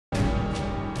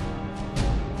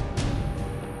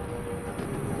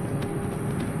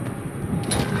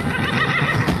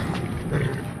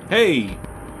Hey!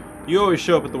 You always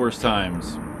show up at the worst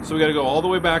times. So we gotta go all the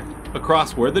way back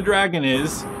across where the dragon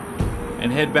is and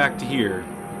head back to here.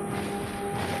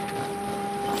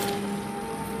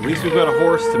 At least we've got a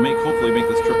horse to hopefully make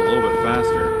this trip a little bit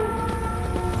faster.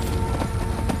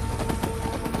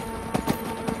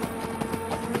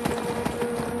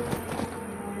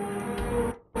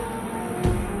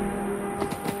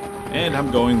 And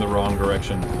I'm going the wrong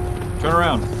direction. Turn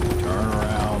around. Turn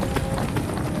around.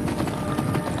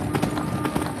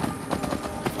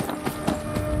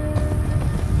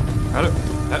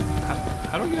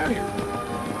 How do I get out of here?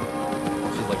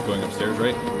 It's just like going upstairs,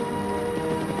 right?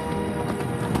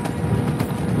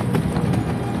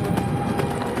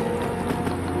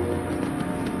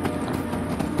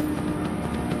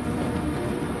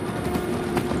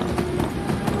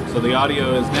 So the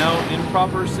audio is now in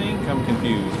proper sync? I'm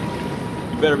confused.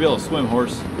 You better be able to swim,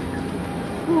 horse.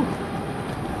 Whew.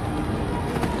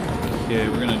 Okay,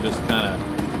 we're gonna just kind of,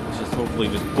 hopefully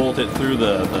just bolt it through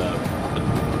the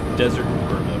desert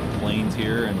or the plains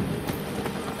here and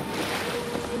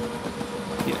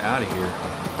get out of here.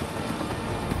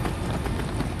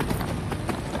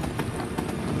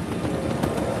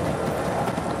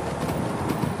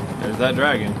 There's that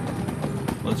dragon.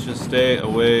 Let's just stay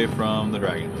away from the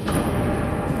dragon.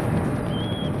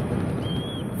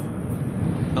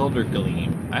 Elder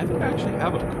Gleam. I think I actually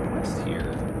have a quest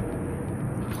here.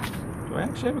 Do I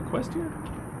actually have a quest here?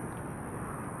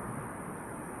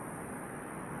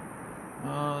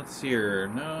 Let's see here.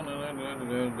 No.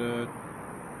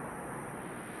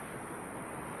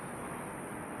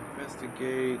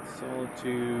 Investigate,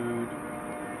 Solitude,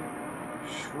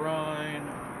 Shrine.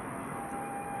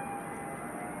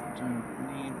 Don't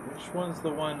need. Which one's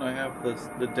the one I have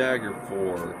the dagger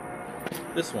for?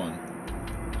 This one.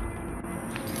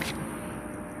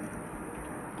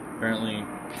 Apparently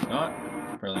not.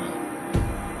 Apparently not.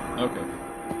 Okay.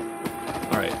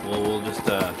 All right. Well, we'll just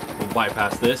we'll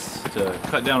bypass this to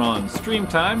cut down on stream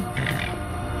time.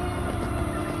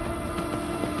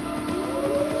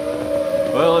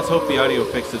 Well, let's hope the audio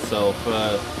fixed itself.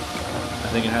 I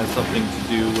think it has something to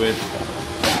do with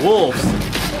wolves.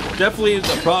 Definitely a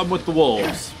problem with the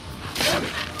wolves.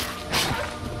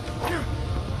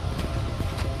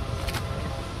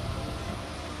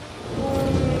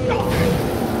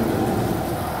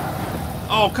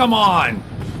 Oh, come on!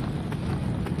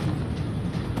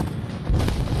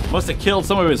 Must have killed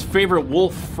some of his favorite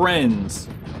wolf friends.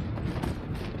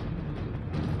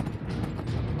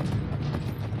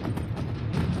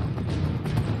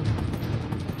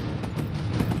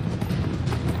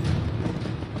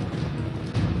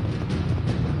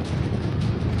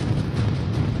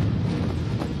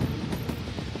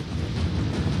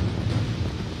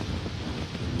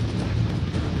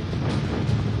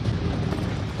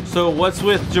 So what's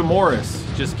with Jamoris?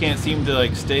 Just can't seem to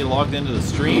like stay logged into the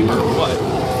stream or what?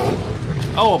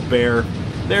 Oh, a bear.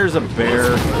 There's a bear.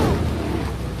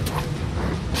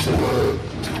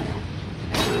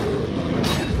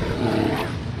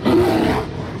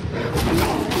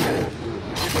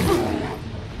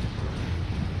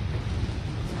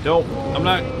 Don't. I'm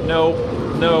not. No.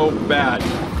 No. Bad.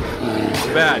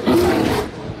 Bad.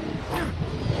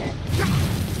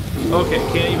 Okay.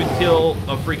 Can't even kill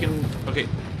a freaking. Okay.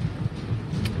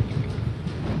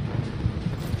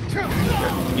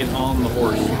 Get on the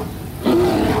horse.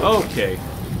 Okay.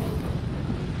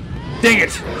 Dang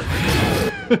it!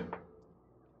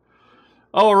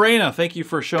 Oh, Arena, thank you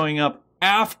for showing up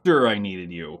after I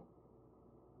needed you.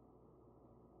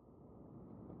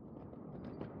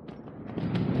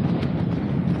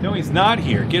 No, he's not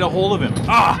here. Get a hold of him.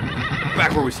 Ah!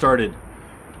 Back where we started.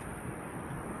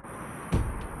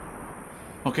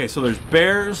 Okay, so there's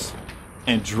bears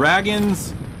and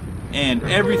dragons and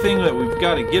everything that we've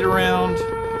got to get around.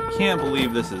 Can't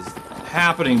believe this is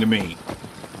happening to me.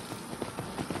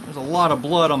 There's a lot of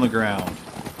blood on the ground.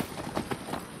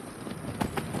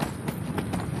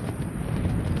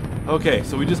 Okay,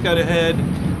 so we just got to head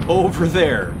over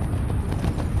there.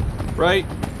 Right?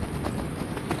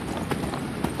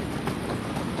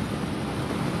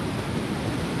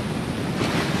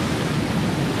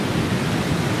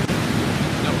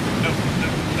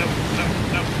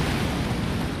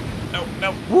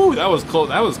 No. Woo, that was close.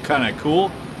 That was kind of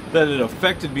cool that it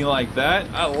affected me like that.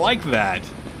 I like that.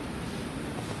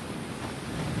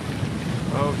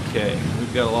 Okay,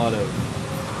 we've got a lot of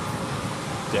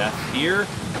death here.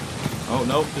 Oh,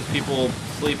 nope, just people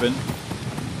sleeping.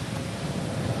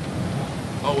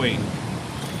 Oh, wait.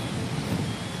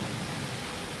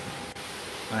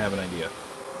 I have an idea.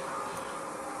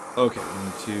 Okay, we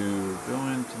need to go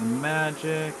into the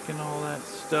magic and all that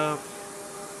stuff.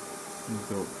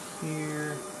 Go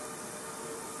here.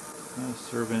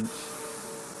 Servant.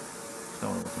 That's not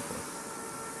what I'm looking for.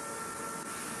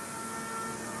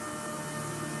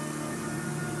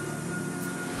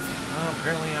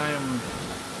 Apparently I am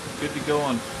good to go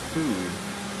on food.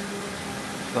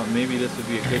 Thought maybe this would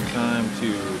be a good time to,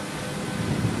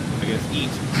 I guess, eat,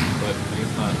 but I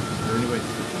guess not. Is there any way to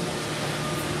switch on that?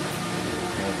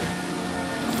 Okay.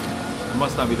 I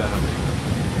must not be that hungry.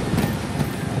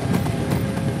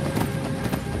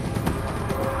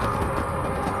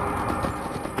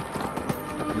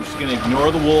 We're just gonna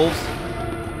ignore the wolves.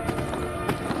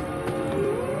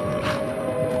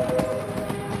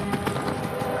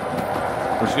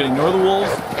 We're just gonna ignore the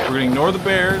wolves. We're gonna ignore the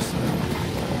bears.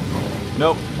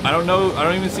 Nope, I don't know. I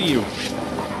don't even see you.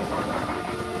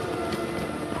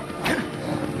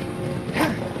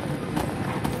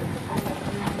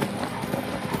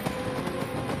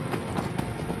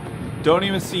 Don't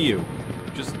even see you.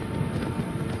 Just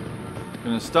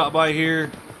gonna stop by here.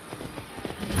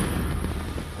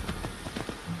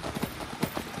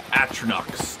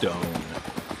 Atronach stone.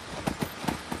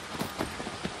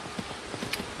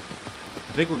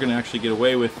 I think we're gonna actually get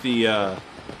away with the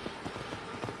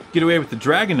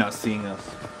dragon not seeing us.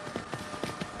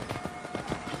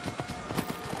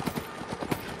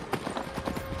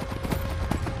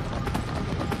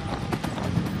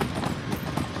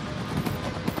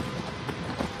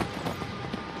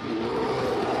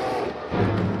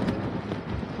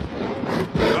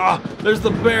 Ah, there's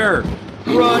the bear!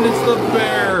 Run, it's the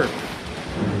bear!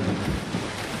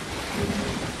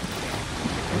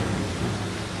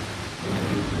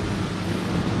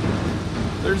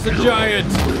 There's the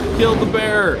giant! Killed the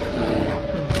bear!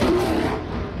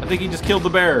 I think he just killed the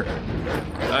bear.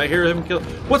 I hear him kill.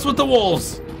 What's with the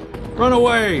wolves? Run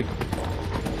away!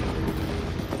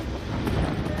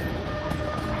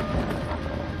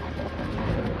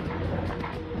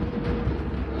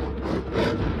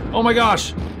 Oh my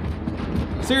gosh!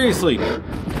 Seriously!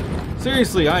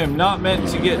 Seriously, I am not meant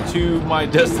to get to my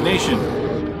destination.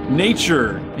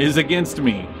 Nature is against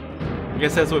me. I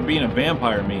guess that's what being a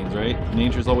vampire means, right?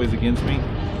 Nature's always against me.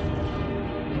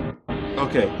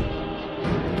 Okay.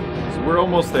 So we're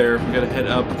almost there. We gotta head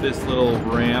up this little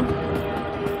ramp.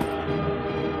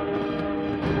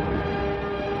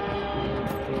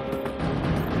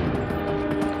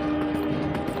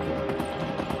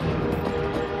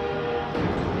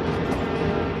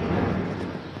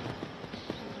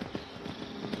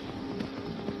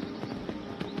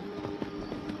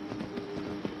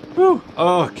 Whew.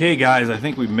 Okay, guys, I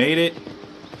think we made it.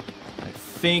 I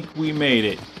think we made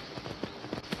it.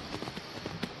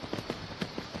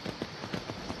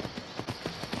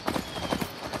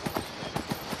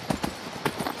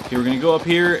 Okay, we're gonna go up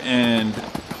here and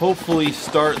hopefully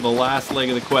start the last leg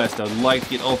of the quest. I'd like to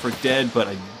get Ulfric dead, but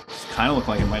it kind of look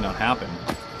like it might not happen.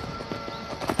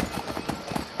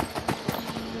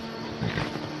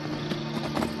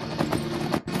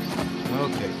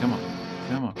 Okay, come on.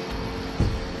 Come on.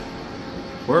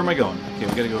 Where am I going? Okay,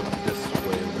 we gotta go this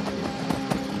way.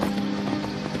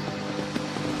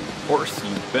 Horse,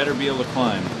 you better be able to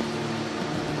climb.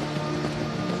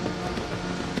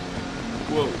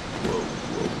 Whoa, whoa,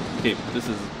 whoa. Okay, this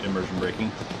is immersion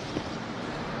breaking.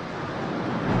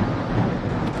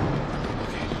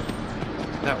 Okay,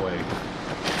 that way.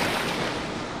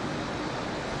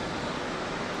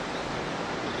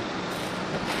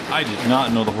 I did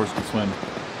not know the horse could swim.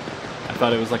 I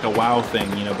thought it was like a WoW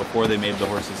thing, you know, before they made the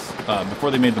horses,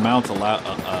 before they made the mounts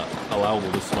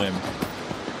allowable to swim.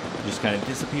 It just kind of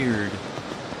disappeared.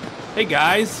 Hey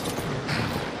guys!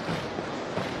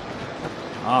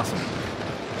 Awesome.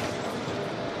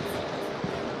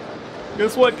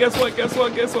 Guess what? Guess what? Guess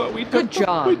what? Guess what? We took Good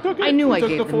job. We took it. I knew we I took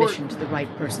gave the fort. mission to the right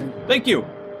person. Thank you.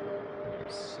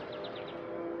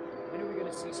 When are we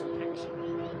gonna see some action?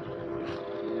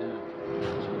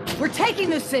 We're taking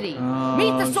the city.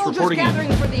 Meet the it's soldiers reporting in.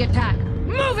 gathering for the attack.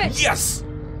 Move it! Yes!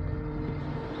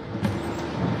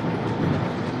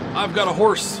 I've got a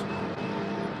horse.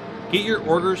 Get your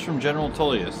orders from General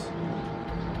Tullius.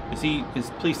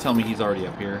 Please tell me he's already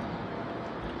up here.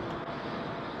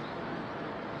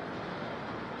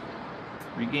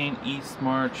 Regain East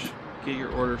March. Get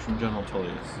your orders from General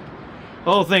Tullius.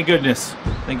 Oh, thank goodness.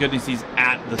 Thank goodness he's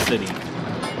at the city. So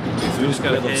we just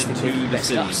gotta head to the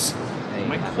city.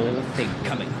 Am I cold? Thing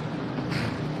coming.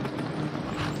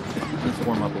 Let's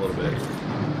warm up a little bit.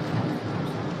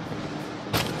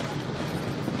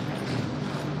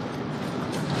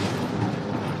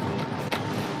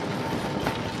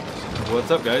 What's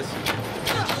up, guys?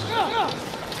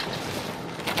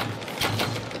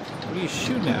 What are you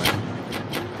shooting at?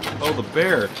 Oh, the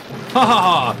bear. Ha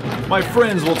ha ha! My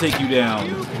friends will take you down.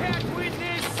 You can't win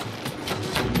this.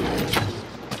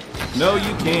 No,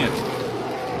 you can't.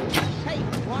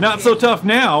 Not so tough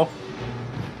now.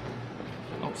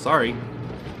 Oh, sorry.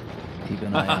 Keep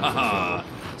an eye out.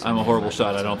 I'm a horrible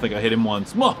shot. I don't think I hit him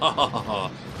once. I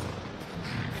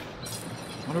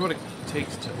wonder what it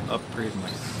takes to upgrade my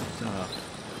stuff.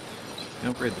 I can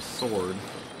upgrade the sword.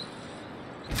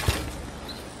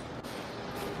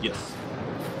 Yes.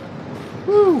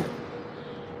 Woo!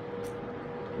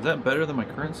 Is that better than my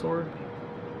current sword?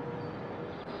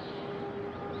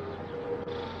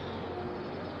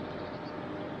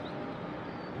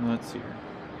 Let's see here.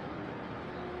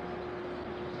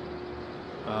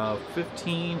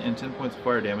 15 and 10 points of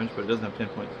fire damage, but it doesn't have 10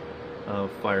 points of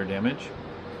fire damage.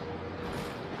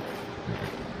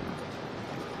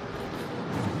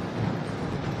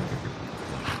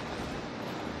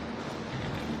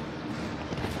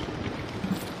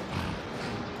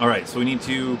 Alright, so we need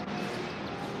to...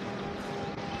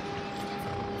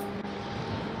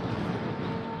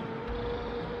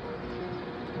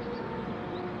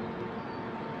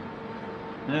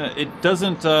 it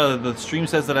doesn't. The stream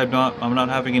says that I'm not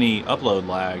having any upload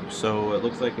lag, so it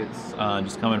looks like it's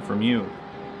just coming from you.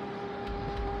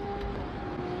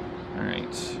 All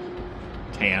right,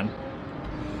 tan.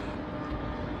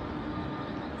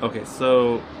 Okay,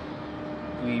 so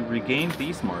we regained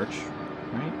Beast March,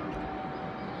 right?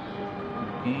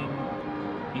 Regain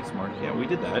Beast March. Yeah, we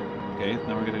did that. Okay,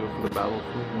 now we're gonna go for the Battle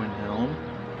for Windhelm.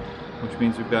 Which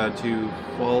means we've got to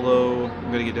follow,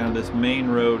 we're going to get down this main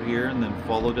road here and then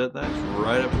follow that. That's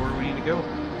right up where we need to go.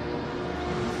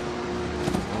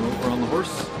 Over on the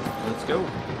horse. Let's go.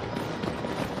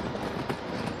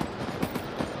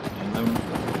 And then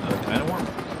kind of warm.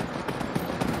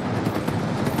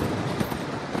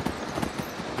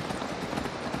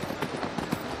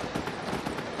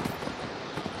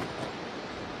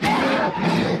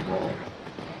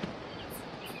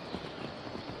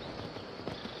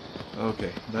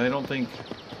 Okay, I don't think,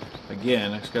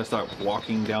 again, I just gotta stop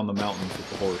walking down the mountains with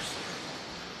the horse.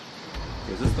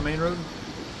 Okay, is this the main road?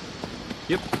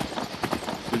 Yep.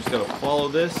 So we just gotta follow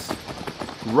this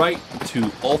right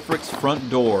to Ulfric's front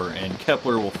door, and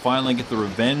Kepler will finally get the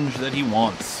revenge that he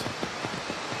wants.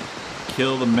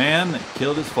 Kill the man that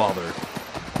killed his father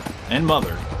and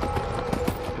mother,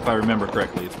 if I remember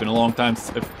correctly. It's been a long time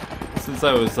since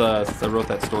I wrote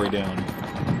that story down.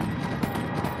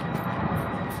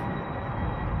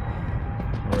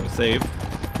 We're gonna save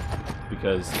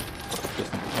because.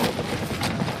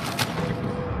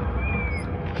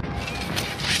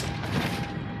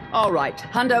 All right,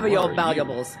 hand over your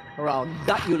valuables, or I'll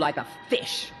gut you like a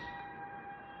fish.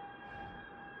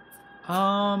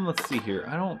 Let's see here.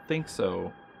 I don't think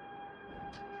so.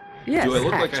 Yes, do I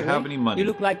look actually, like I have any money? You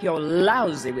look like you're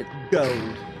lousy with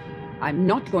gold. I'm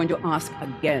not going to ask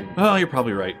again. Oh, you're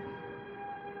probably right.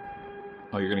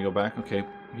 Oh, you're gonna go back? Okay.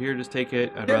 Here, just take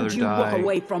it. I'd rather die. Don't you walk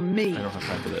away from me. I don't have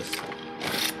time for this.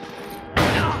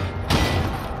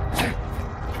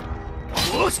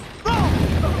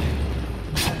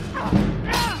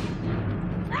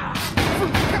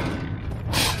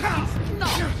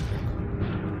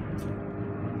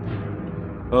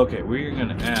 Okay, we're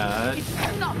gonna add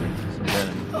some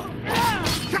venom.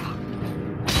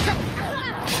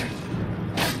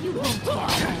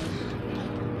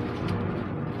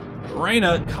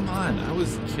 Raina, come on! I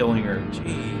was killing her.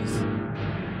 Jeez.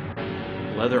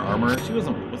 Leather armor? She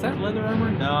wasn't. Was that leather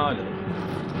armor? No, I didn't.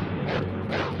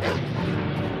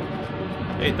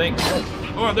 Hey, thanks.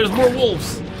 Oh, there's more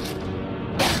wolves.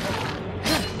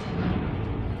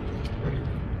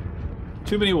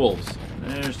 Too many wolves.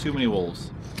 There's too many wolves.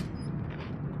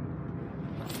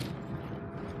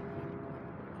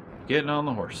 Getting on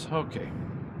the horse. Okay.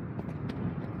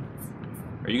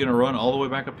 Are you gonna run all the way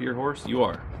back up to your horse? You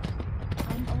are.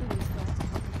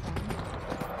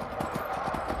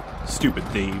 Stupid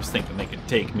thieves thinking they could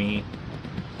take me.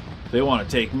 If they want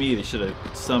to take me, they should have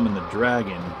summoned the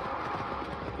dragon.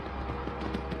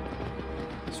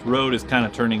 This road is kind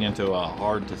of turning into a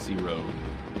hard-to-see road.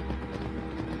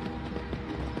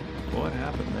 What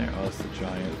happened there? Oh, it's the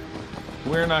giant.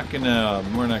 We're not gonna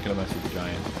mess with the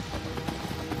giant.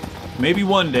 Maybe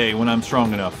one day when I'm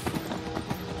strong enough,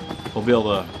 we'll be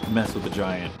able to mess with the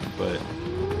giant, but.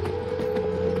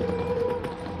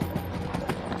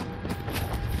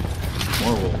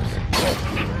 More wolves.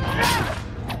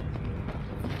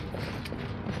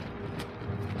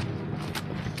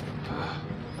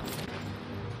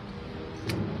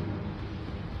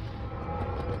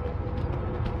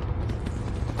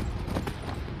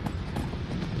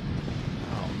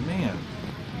 Oh man.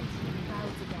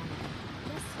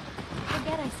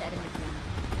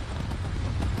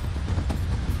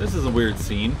 This is a weird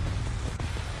scene.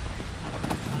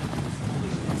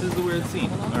 This is a weird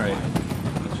scene. Alright.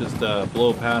 Let's just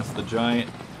blow past the giant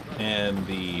and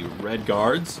the red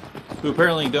guards, who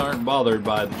apparently aren't bothered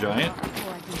by the giant.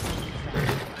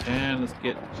 And let's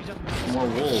get some more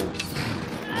wolves.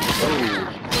 Oh,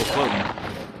 they're floating.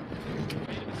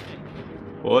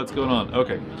 What's going on?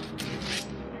 Okay.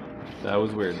 That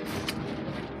was weird.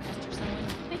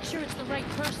 Make sure it's the right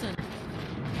person.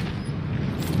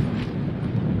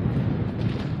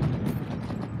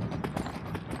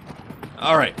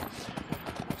 Alright.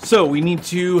 So we need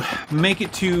to make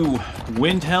it to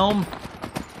Windhelm.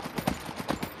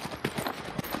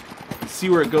 See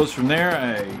where it goes from there.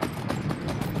 I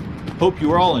hope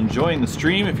you are all enjoying the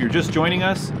stream. If you're just joining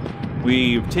us,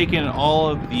 we've taken all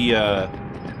of the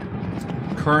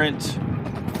current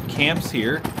camps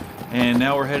here, and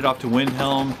now we're headed off to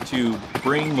Windhelm to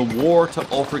bring the war to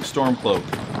Ulfric Stormcloak.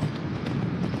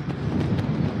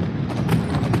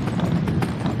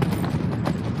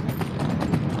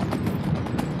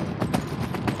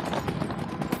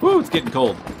 Woo, it's getting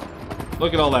cold.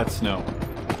 Look at all that snow.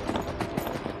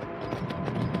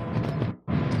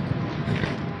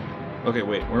 Okay,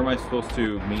 wait, where am I supposed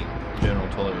to meet General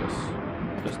Tullius?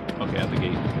 Just, okay, at the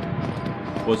gate.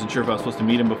 Wasn't sure if I was supposed to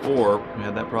meet him before. We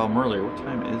had that problem earlier. What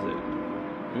time is it?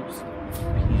 Oops,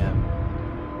 PM.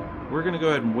 We're gonna go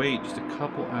ahead and wait just a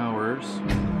couple hours.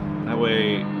 That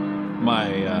way, my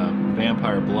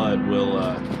vampire blood will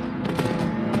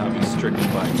not be stricken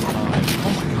by time.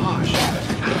 Oh my gosh!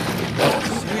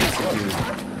 Seriously, dude.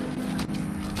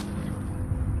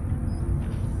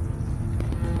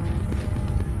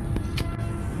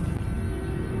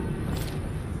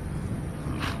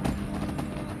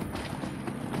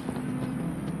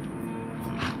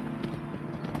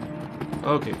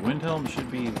 Okay, Windhelm should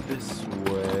be this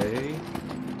way.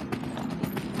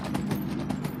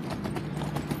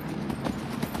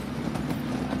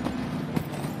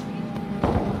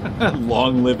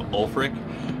 Long live Ulfric.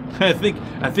 I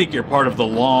think you're part of the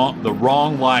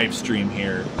wrong live stream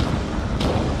here.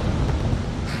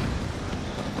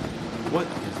 What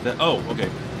is that? Oh, okay.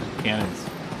 Cannons.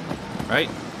 Right?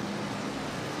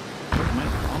 Am I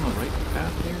on the right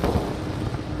path here?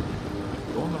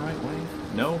 Going the right way?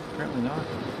 No, apparently not.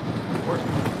 Where?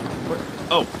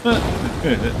 Oh!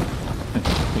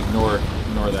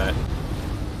 Ignore that.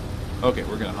 Okay,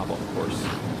 we're gonna hop on the horse.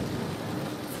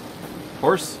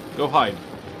 Horse, go hide.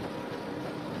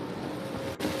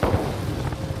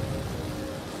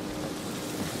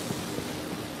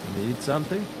 Need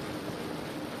something?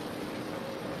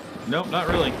 Nope, not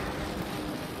really.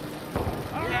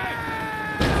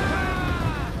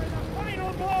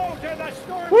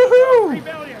 Woohoo!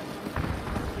 Rebellion.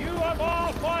 You have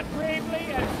all fought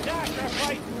bravely and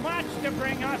sacrificed much to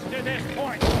bring us to this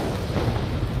point.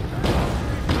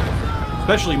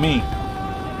 Especially me.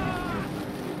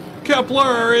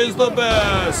 Kepler is the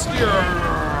best! Yeah.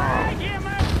 Drag him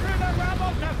out through the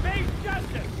rubble to face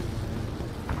justice.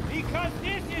 Because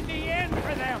this is the end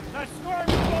for them. The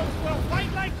Stormcloaks will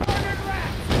fight like cornered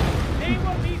rats. They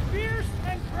will be fierce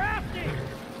and crafty.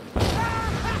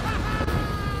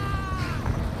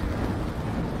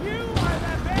 You are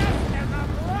the best and the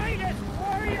brightest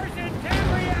warriors in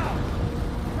Tamriel.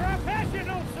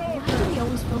 Professional soldiers. Why do we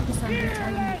always focus on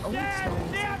retelling the old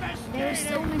stories? There are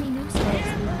so many new stories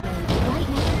being made right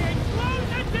now. Pay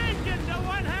close attention to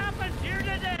what happens here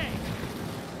today.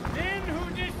 Men who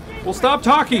distinguish Well, stop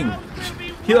talking! themselves will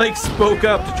be He like spoke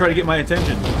up to try to get my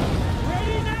attention.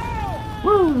 ready now.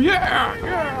 Woo, yeah!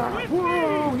 Yeah!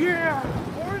 Woo, yeah!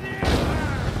 For the Empire.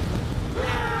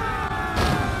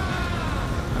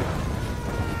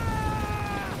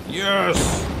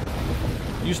 Yes!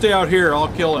 You stay out here, I'll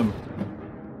kill him.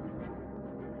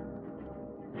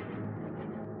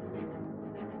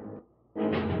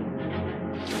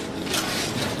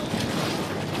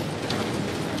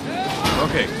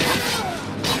 Okay.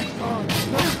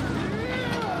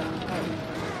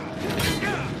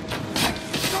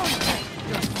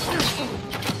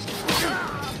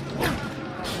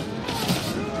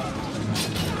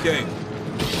 Okay.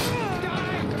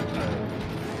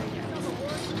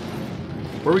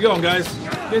 Where are we going, guys? You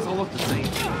guys all look the same.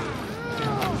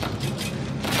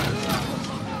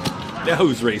 Now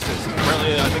who's racist?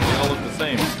 Apparently, I think they all look the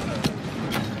same.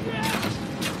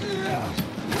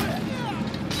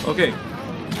 Okay.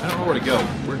 I don't know where to go.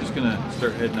 We're just gonna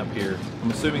start heading up here.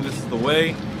 I'm assuming this is the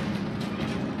way.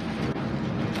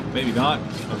 Maybe not.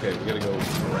 Okay, we gotta go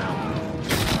around.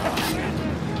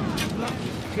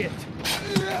 Hit.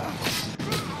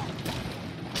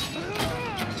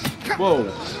 Whoa.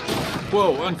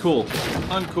 Whoa, uncool.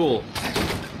 Uncool.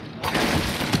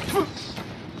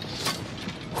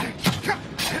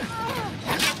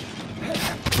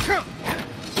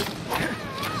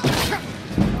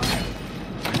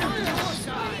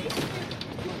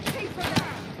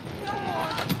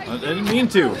 I didn't mean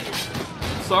to.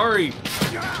 Sorry.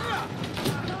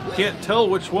 Can't tell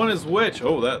which one is which.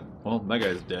 Oh, that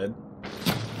guy's dead.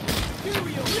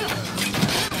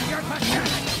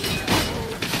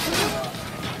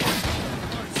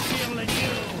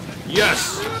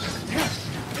 Yes!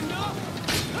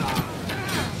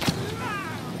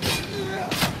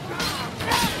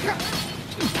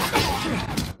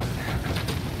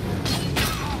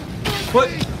 What?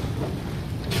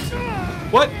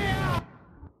 What?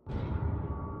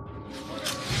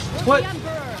 What?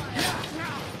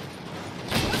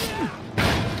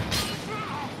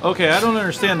 Okay, I don't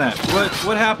understand that.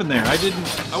 What happened there? I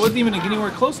wasn't even anywhere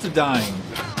close to dying.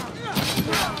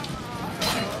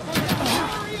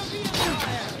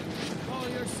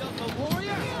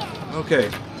 Okay.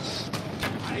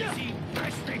 I see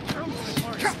fresh recruits with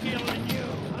more skill than you.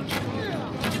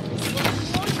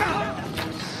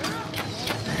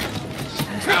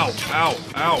 Ow, ow,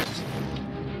 ow.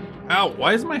 Ow,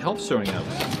 why is my health showing up?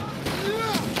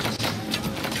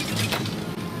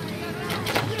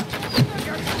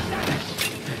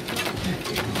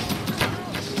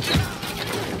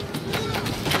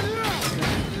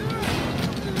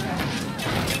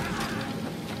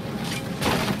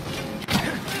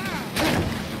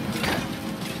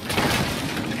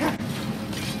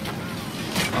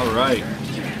 All right.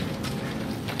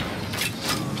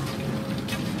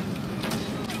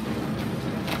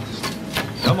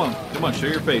 Come on, show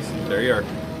your face. There you are.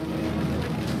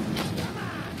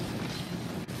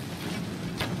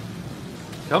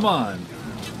 Come on.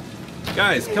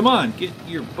 Guys, come on. Get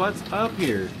your butts up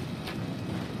here.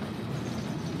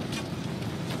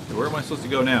 Where am I supposed to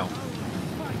go now?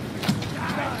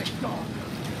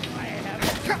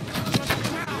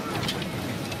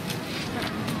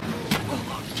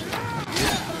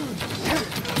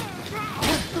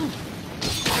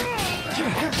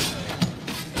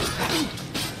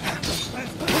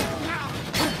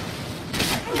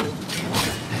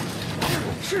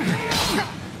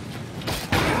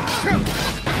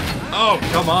 Oh,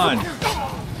 come on.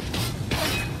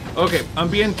 Okay, I'm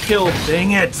being killed.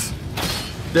 Dang it.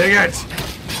 Dang it.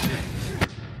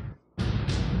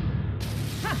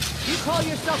 You call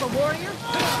yourself a warrior?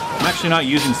 I'm actually not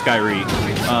using Skyrim.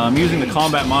 I'm using the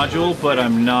combat module, but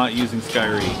I'm not using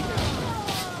Skyrim.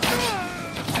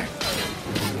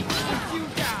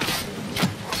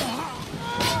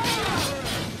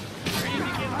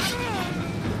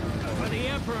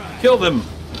 Kill them!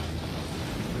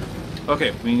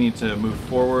 Okay, we need to move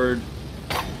forward.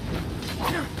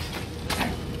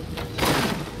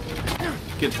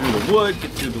 Get through the wood,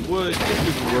 get through the wood, get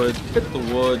through the wood, hit the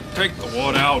wood, take the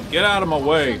wood out, get out of my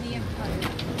way.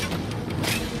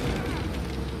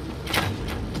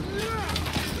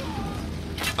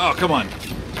 Oh, come on.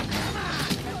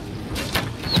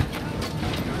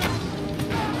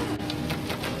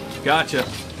 Gotcha.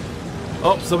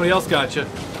 Oh, somebody else gotcha.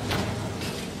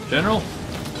 General?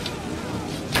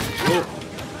 Oh.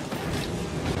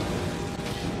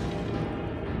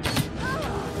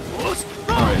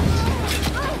 Alright.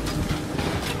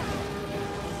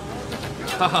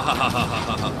 Ha ha ha ha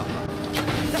ha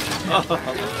ha ha.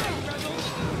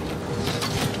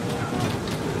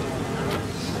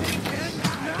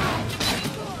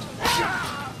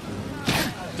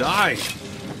 Die!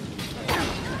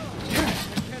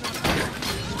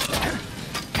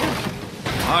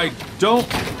 I don't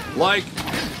like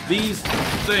these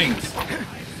things.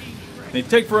 They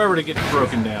take forever to get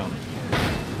broken down.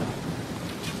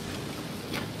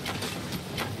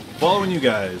 Following you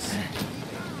guys.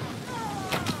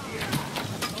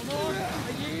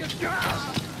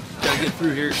 Gotta get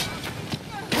through here.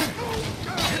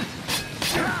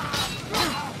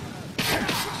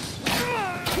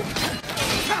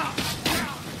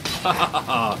 Ha ha ha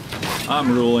ha.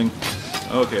 I'm ruling.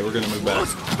 Okay, we're gonna move back.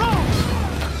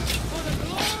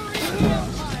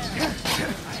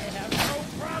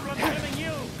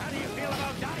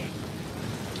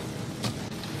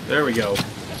 There we go.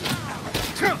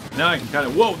 Now I can kind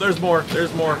of... Whoa, there's more.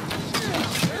 There's more.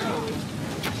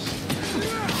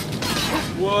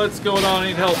 What's going on? I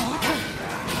need help.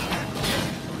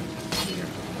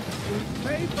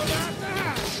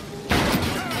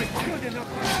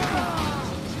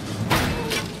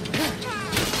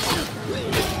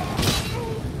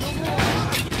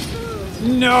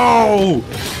 No!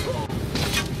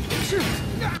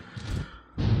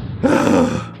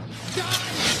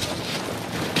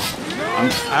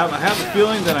 I have a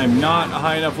feeling that I'm not a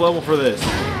high enough level for this.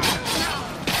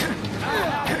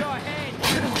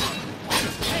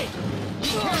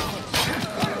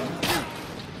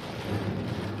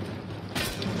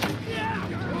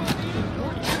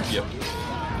 Yep.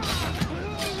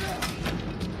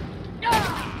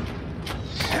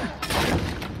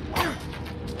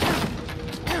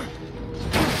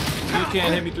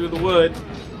 can't hit me through the wood.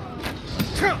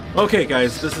 Okay,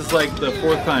 guys, this is like the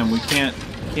 4th time. We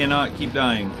cannot keep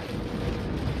dying.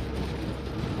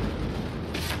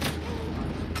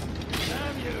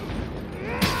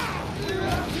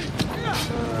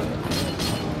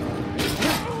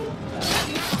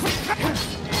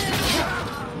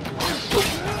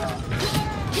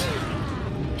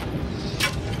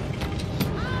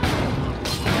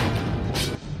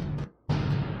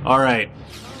 All right.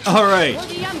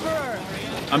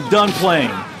 I'm done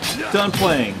playing.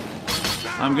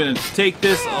 I'm gonna take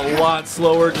this a lot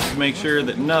slower just to make sure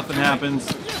that nothing happens.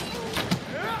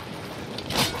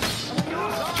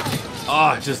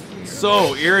 Ah, just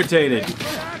so irritated.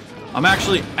 I'm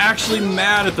actually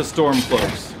mad at the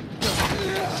Stormcloaks.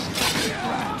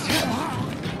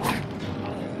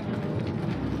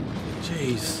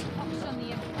 Jeez.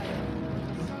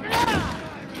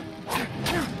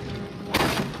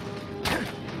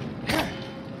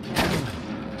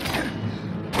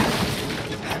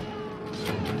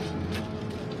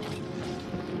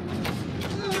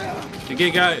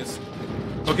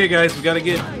 Okay, guys, we gotta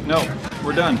get. No,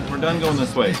 we're done. We're done going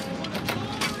this way.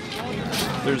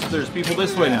 There's people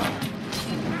this way now.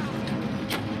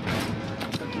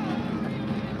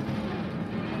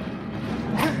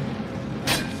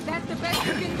 Is that the best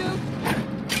you can do?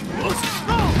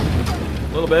 A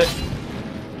little bit.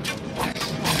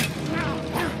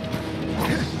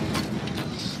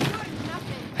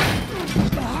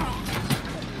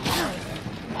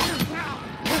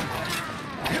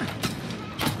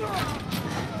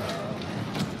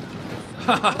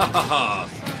 Ha ha ha ha ha!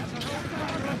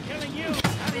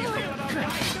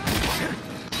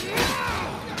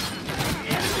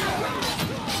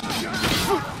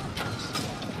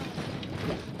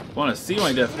 Want to see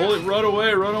my death? Hold it! Run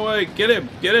away! Run away! Get him!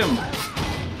 Get him!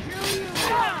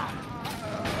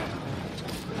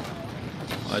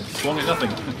 I just swung at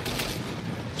nothing.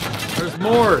 There's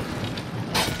more!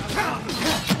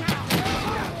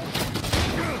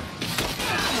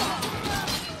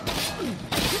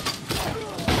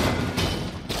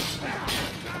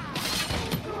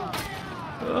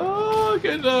 Oh,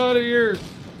 get out of here!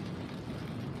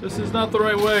 This is not the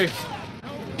right way.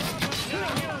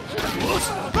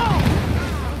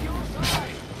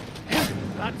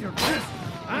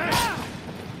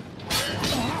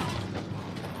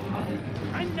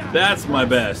 That's my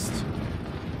best.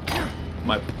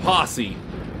 My posse.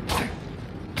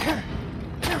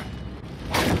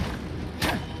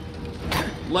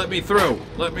 Let me through.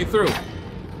 Let me through.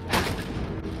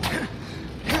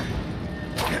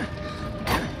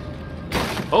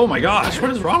 Oh my gosh,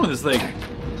 what is wrong with this thing?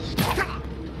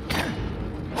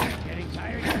 Getting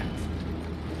tired?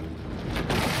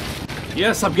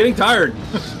 Yes, I'm getting tired.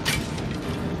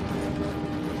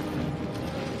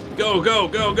 Go, go,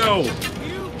 go, go.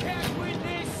 You can't win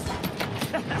this!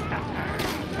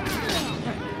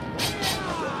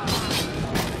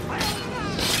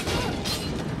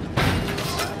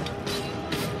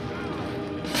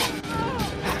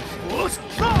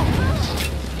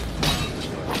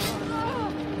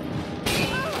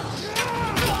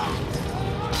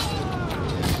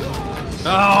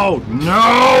 Oh,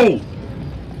 no!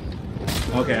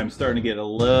 Okay, I'm starting to get a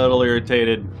little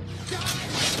irritated.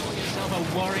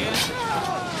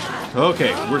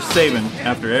 Okay, we're saving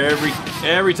after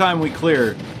every time we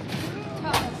clear.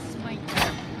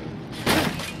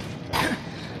 I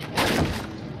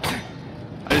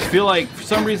just feel like, for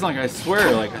some reason, like I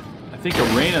swear, like I think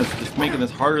Arena's just making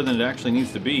this harder than it actually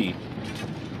needs to be.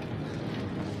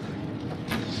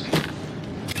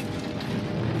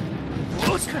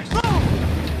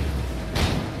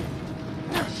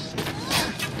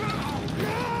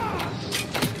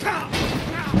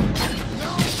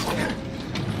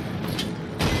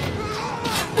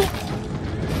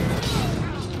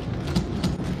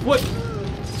 What?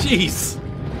 Jeez.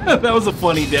 That was a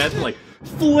funny death. Like,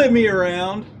 flip me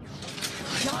around.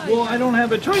 Well, I don't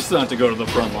have a choice not to go to the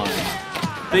front line.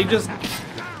 They just...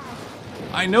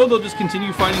 I know they'll just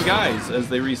continue fighting guys as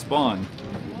they respawn.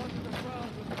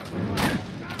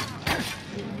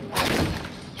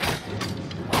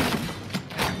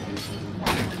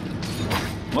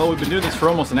 Well, we've been doing this for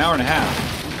almost an hour and a half.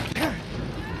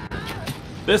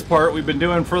 This part we've been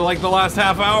doing for like the last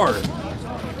half hour.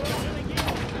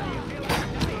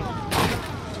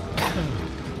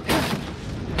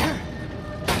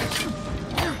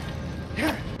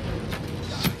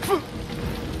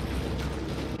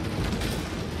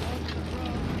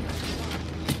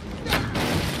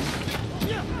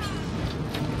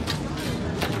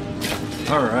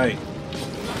 All right.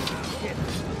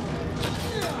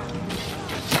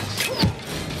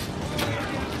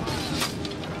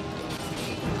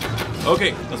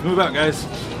 Okay, let's move out, guys.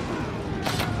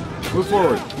 Move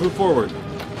forward. Move forward.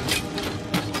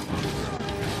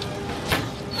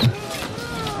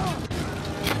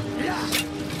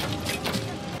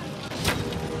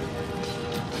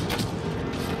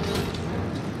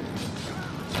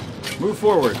 Move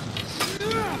forward.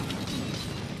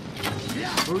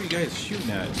 Who are you guys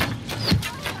shooting at?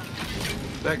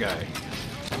 That guy.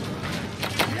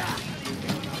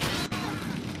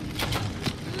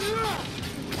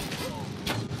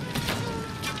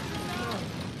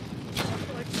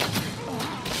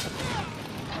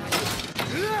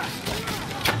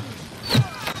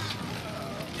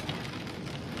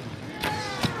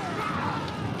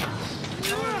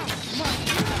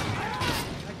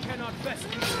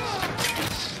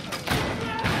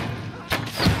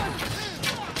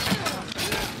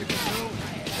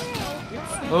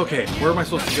 Okay, where am I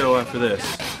supposed to go after this?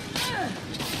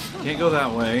 Can't go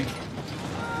that way.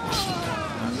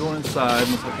 I'm going inside.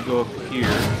 Must have to go up here.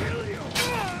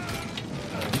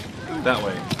 That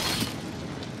way.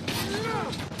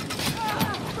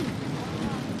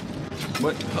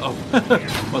 What? Oh,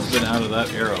 must have been out of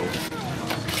that arrow.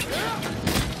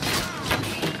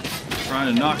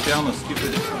 Trying to knock down the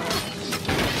stupid...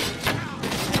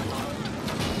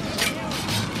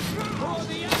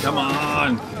 Come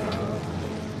on!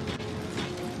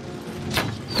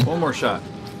 One more shot.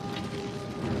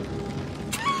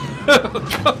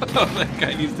 That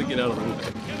guy needs to get out of the way.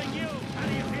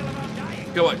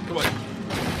 Come on, come on.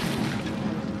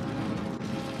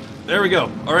 There we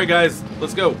go. All right, guys,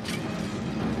 let's go.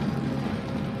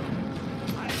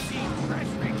 I've seen fresh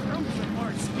recruits with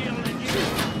more skill than you.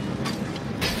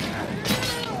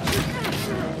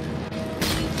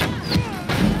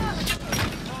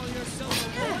 Call yourself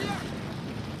a warrior?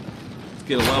 Let's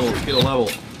get a level. Let's get a level.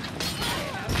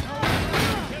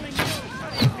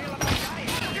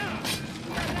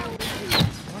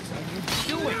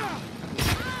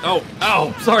 Oh,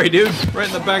 ow, sorry, dude. Right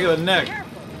in the back of the neck.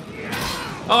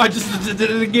 Oh, I just did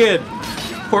it again.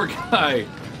 Poor guy.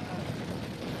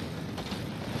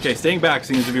 Okay, staying back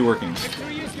seems to be working.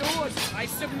 Victory is yours. I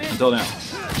submit. Until now.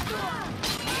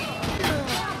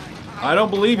 I don't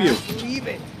believe you. Believe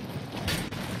it.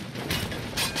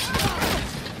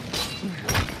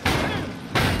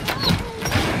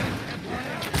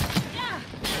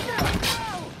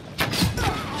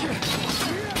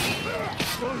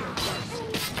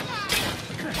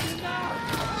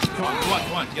 Come on, come on,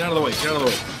 come on. Get out of the way. Get out of the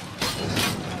way.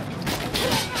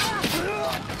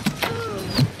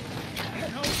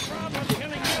 No problem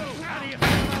killing you. How do you feel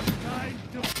about dying?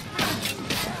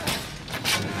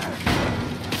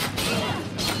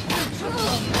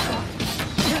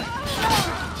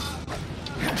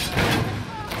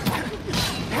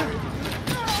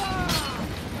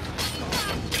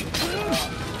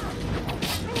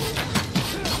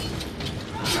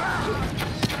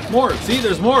 More. See,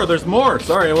 there's more. There's more.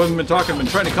 Sorry, I haven't been talking. I've been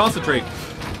trying to concentrate.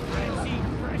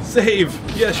 Save.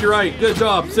 Yes, you're right. Good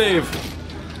job. Save.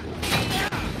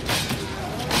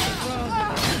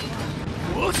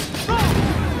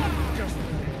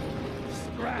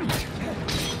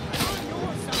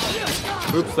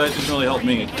 Oops, that didn't really help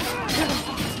me.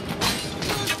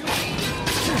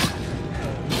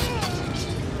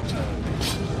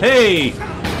 Hey!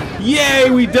 Yay,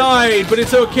 we died, but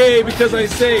it's okay because I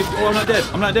saved. Oh, I'm not dead.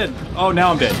 I'm not dead. Oh, now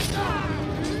I'm dead.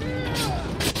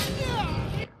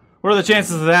 What are the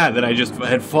chances of that I just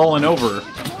had fallen over?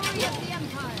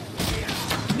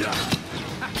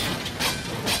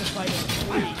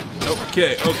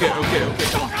 Okay, okay, okay,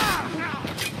 okay.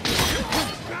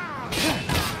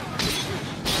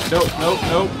 Nope, nope,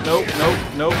 nope, nope, nope,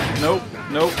 nope, nope,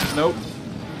 nope, nope.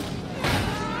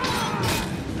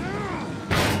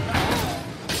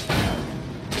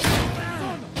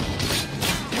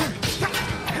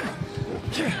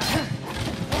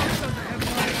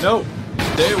 Nope,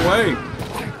 stay away.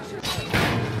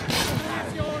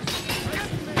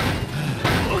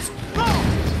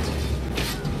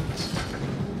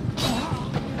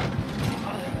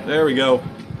 There we go.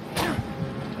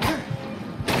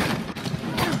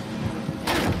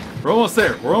 We're almost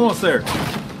there. We're almost there.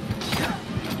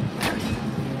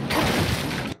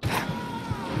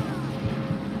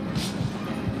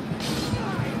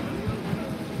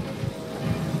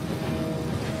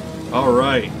 All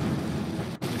right.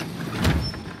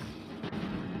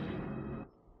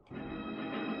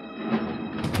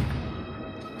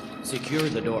 Secure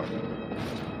the door.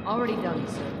 Already done,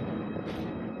 sir.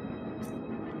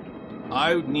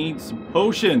 I need some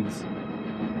potions.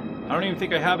 I don't even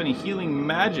think I have any healing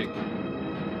magic.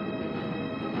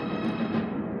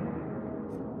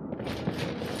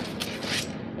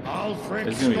 Alfred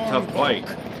It's gonna be a tough fight.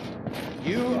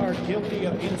 You are guilty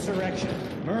of insurrection,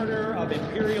 murder of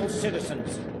Imperial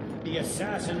citizens, the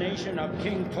assassination of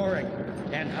King Torek,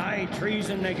 and high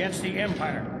treason against the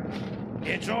Empire.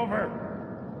 It's over.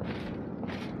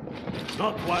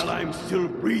 Not while I'm still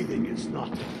breathing, it's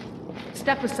not.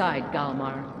 Step aside,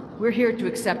 Galmar. We're here to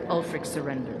accept Ulfric's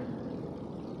surrender.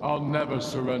 I'll never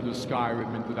surrender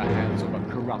Skyrim into the hands of a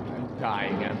corrupt and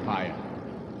dying empire.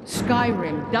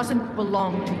 Skyrim doesn't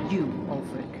belong to you,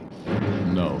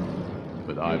 Ulfric. No,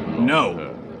 but I belong to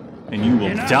her. And you will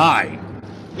Enough. die.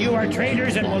 You are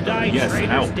traitors and will die Yes,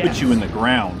 and I'll traitors' put you in the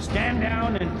ground. Stand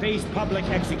down and face public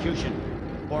execution,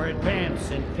 or advance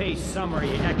and face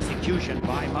summary execution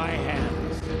by my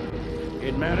hands.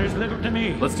 It matters little to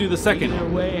me. Let's do the second. Either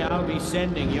way, I'll be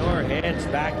sending your heads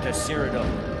back to Cyrodiil.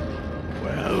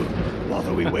 Well, what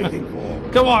are we waiting for?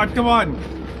 Come on, come on.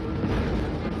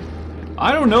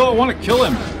 I don't know. I want to kill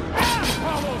him.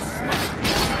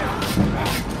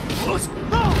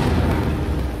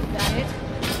 That it?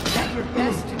 That your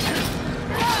best?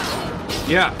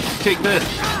 Yeah, take this,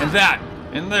 and that,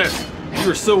 and this. You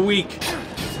are so weak.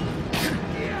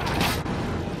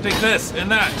 Take this, and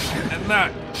that, and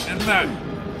that, and that.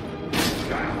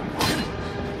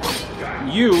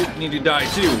 You need to die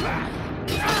too.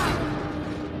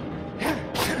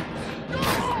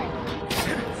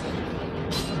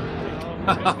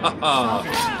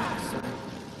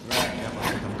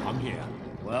 Come here.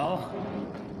 Well?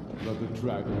 Let the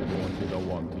Dragonborn be the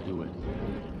one to do it.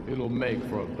 It'll make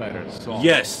for a better song.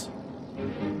 Yes.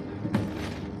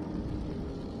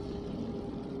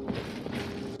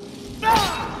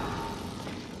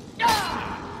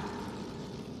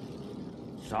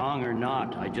 Song or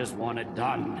not, I just want it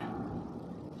done.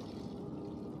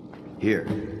 Here,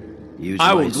 use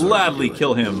I my will sword gladly to do it.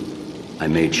 kill him. I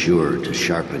made sure to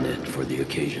sharpen it for the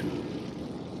occasion.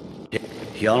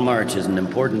 Hjalmarch is an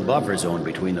important buffer zone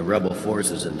between the rebel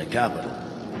forces and the capital.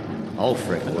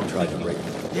 Ulfric will try to break it.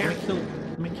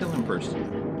 Let me kill him first.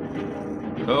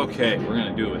 Okay, we're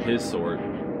gonna do it with his sword. Be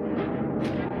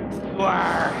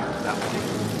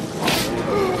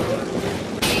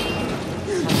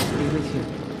with you.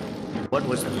 What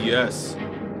was that? Yes.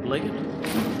 Blade?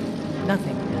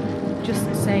 Nothing. Just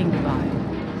saying goodbye.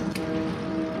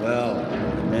 Well,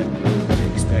 men will be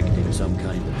expecting some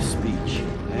kind of speech,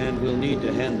 and we'll need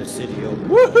to hand the city over.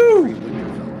 Woohoo!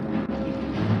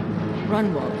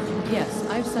 Runwolf. Yes,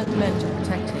 I've sent men to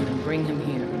protect him and bring him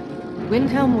here.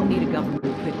 Windhelm will need a governor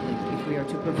quickly if we are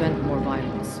to prevent more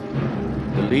violence.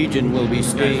 The Legion will be had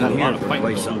staying a lot here of for fighting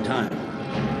quite going some on. time.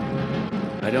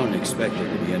 I don't expect there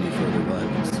to be any further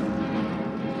violence.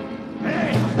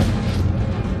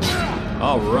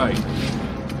 All right.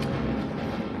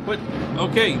 What?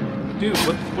 Okay, dude.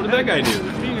 What did that guy do?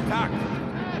 Being attacked.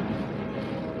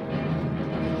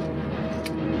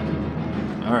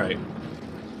 All right.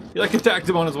 He like attacked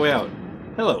him on his way out.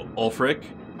 Hello, Ulfric.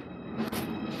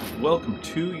 Welcome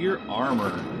to your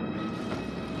armor.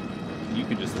 You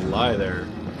can just lie there.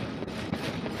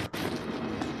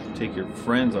 Take your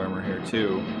friend's armor here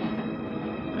too.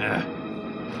 Ah.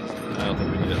 I don't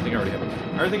think we need it. I think I already have it.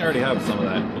 I think I already have some of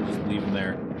that. We'll just leave them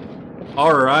there.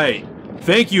 All right.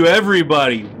 Thank you,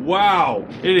 everybody. Wow.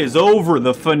 It is over.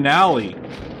 The finale.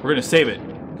 We're gonna save it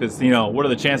because what are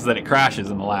the chances that it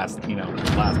crashes in the last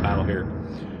last battle here?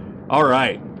 All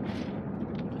right.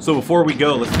 So before we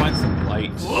go, let's find some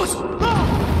light.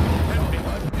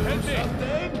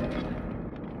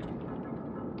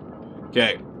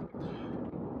 Okay.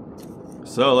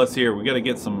 So let's hear. We got to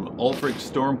get some Ulfric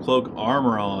Stormcloak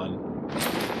armor on.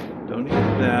 Don't need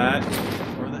that.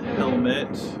 Or the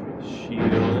helmet.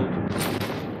 Shield.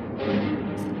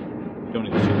 Don't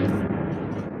need the shield.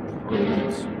 Or the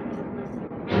boots.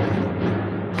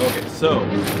 Okay, so Storm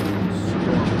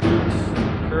boots,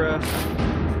 cuirass,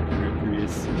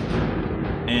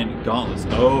 and gauntlets.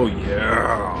 Oh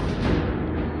yeah.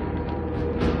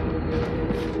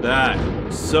 That.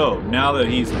 So now that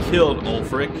he's killed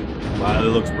Ulfric, wow, that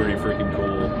looks pretty freaking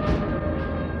cool.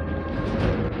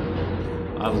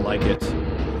 I like it.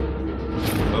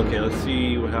 Okay, let's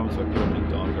see what happens if I put him in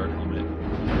Dawnguard helmet.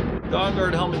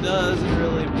 Dawnguard helmet doesn't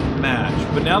really match,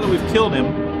 but now that we've killed him,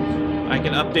 I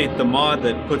can update the mod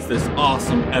that puts this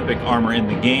awesome epic armor in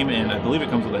the game, and I believe it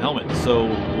comes with a helmet, so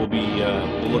we'll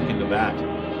look into that.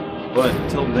 But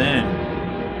until then,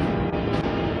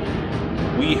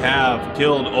 we have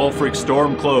killed Ulfric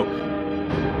Stormcloak.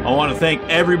 I want to thank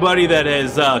everybody that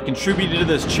has contributed to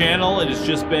this channel. It has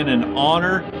just been an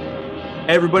honor.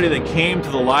 Everybody that came to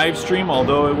the live stream,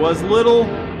 although it was little,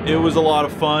 it was a lot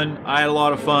of fun. I had a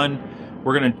lot of fun.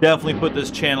 We're going to definitely put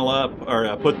this channel up,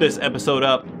 or put this episode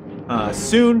up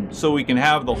soon, so we can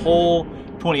have the whole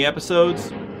 20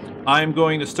 episodes. I'm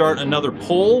going to start another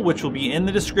poll, which will be in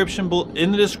the description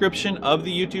of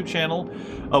the YouTube channel,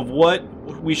 of what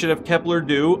we should have Kepler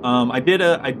do. I did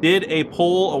a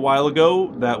poll a while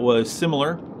ago that was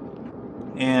similar,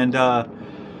 and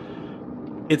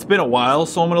it's been a while,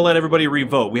 so I'm going to let everybody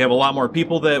re-vote. We have a lot more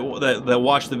people that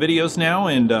watch the videos now,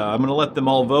 and I'm going to let them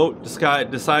all vote,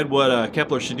 decide what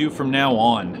Kepler should do from now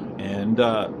on. And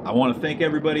I want to thank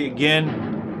everybody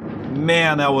again.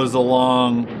 Man, that was a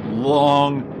long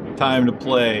time to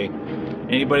play.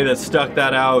 Anybody that stuck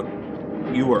that out,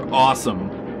 you were awesome.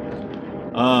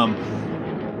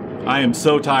 I am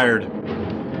so tired.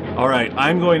 Alright,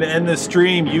 I'm going to end this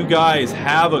stream. You guys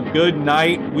have a good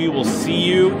night. We will see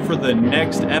you for the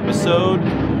next episode.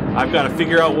 I've got to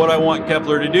figure out what I want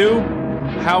Kepler to do,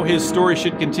 how his story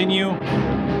should continue,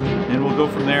 and we'll go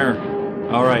from there.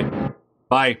 Alright,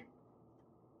 bye.